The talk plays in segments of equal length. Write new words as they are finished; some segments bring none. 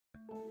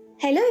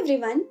Hello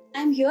everyone,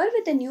 I'm here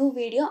with a new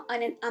video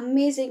on an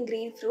amazing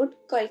green fruit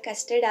called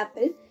custard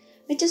apple,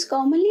 which is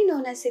commonly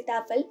known as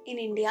Sitaphal in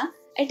India.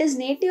 It is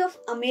native of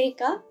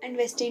America and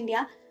West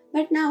India,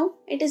 but now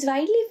it is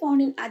widely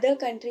found in other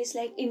countries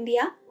like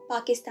India,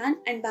 Pakistan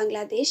and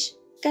Bangladesh.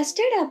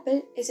 Custard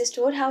apple is a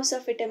storehouse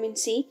of vitamin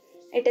C.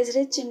 It is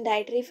rich in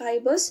dietary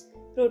fibers,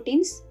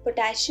 proteins,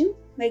 potassium,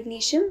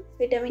 magnesium,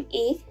 vitamin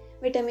A,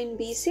 vitamin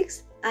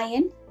B6,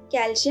 iron,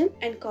 calcium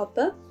and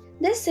copper.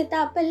 This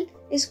Sitaphal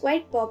is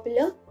quite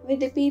popular with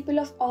the people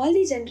of all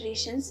the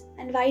generations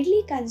and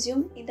widely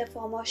consumed in the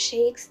form of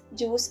shakes,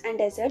 juice and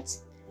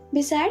desserts.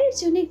 Besides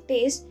its unique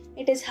taste,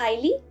 it is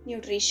highly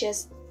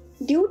nutritious.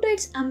 Due to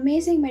its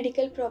amazing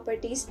medical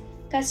properties,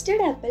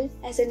 custard apple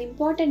has an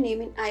important name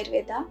in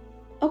Ayurveda.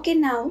 Okay,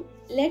 now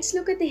let's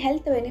look at the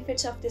health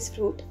benefits of this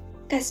fruit.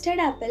 Custard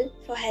apple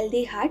for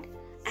healthy heart.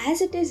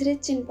 As it is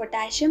rich in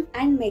potassium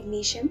and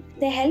magnesium,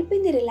 they help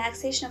in the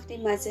relaxation of the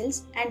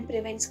muscles and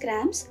prevents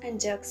cramps and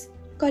jerks.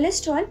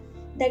 Cholesterol,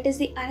 that is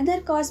the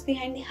another cause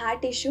behind the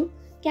heart issue,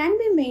 can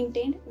be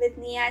maintained with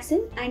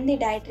niacin and the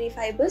dietary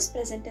fibers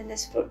present in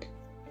this fruit.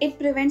 It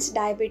prevents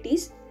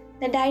diabetes.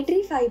 The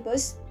dietary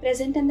fibers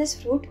present in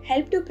this fruit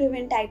help to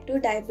prevent type 2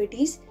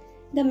 diabetes.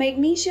 The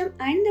magnesium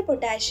and the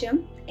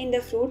potassium in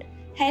the fruit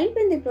help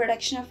in the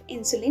production of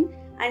insulin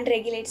and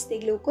regulates the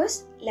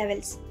glucose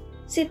levels.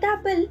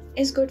 Sitaphal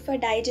is good for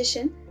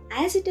digestion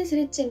as it is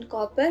rich in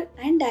copper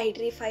and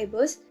dietary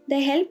fibers.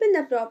 They help in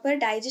the proper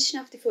digestion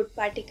of the food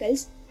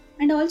particles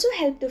and also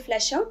help to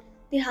flush out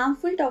the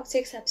harmful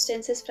toxic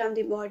substances from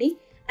the body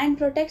and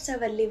protects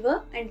our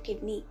liver and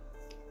kidney.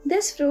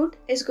 This fruit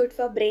is good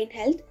for brain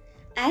health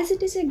as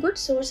it is a good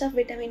source of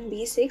vitamin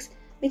B6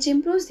 which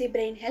improves the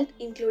brain health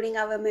including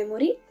our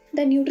memory.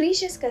 The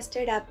nutritious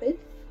custard apple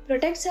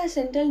protects our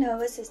central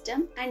nervous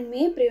system and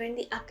may prevent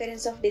the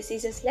occurrence of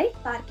diseases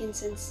like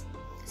Parkinson's.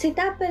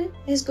 Sitaphal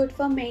is good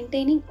for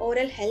maintaining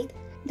oral health.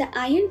 The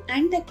iron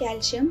and the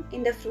calcium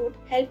in the fruit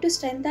help to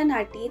strengthen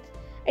our teeth.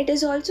 It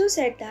is also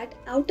said that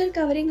outer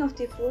covering of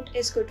the fruit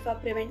is good for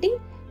preventing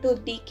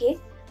tooth decay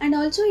and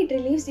also it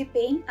relieves the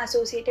pain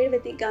associated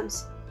with the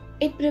gums.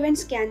 It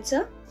prevents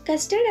cancer.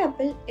 Custard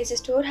apple is a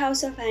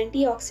storehouse of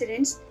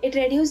antioxidants. It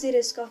reduces the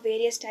risk of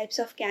various types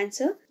of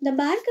cancer. The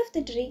bark of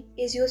the tree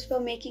is used for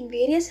making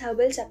various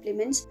herbal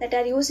supplements that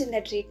are used in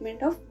the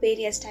treatment of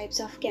various types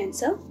of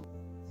cancer.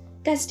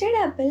 Custard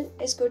apple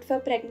is good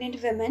for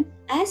pregnant women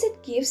as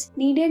it gives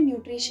needed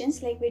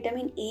nutrients like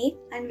vitamin A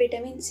and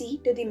vitamin C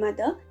to the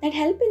mother that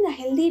help in the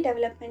healthy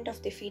development of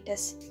the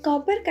fetus.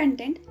 Copper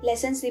content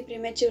lessens the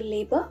premature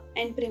labor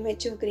and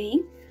premature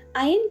graying.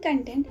 Iron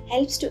content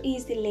helps to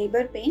ease the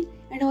labor pain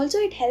and also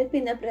it helps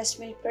in the breast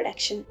milk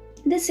production.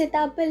 This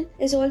Sitaphal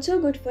is also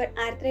good for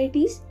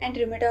arthritis and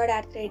rheumatoid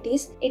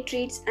arthritis. It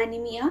treats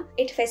anemia.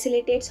 It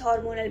facilitates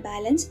hormonal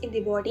balance in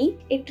the body.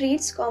 It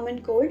treats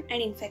common cold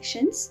and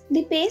infections.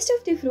 The paste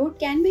of the fruit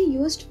can be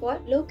used for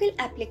local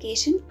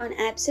application on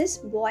abscess,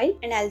 boil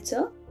and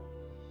ulcer.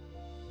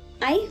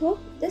 I hope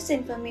this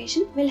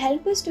information will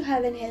help us to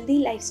have a healthy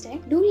lifestyle.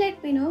 Do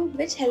let me know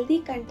which healthy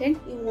content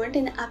you want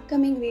in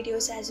upcoming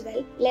videos as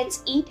well.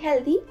 Let's eat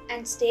healthy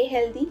and stay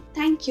healthy.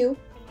 Thank you.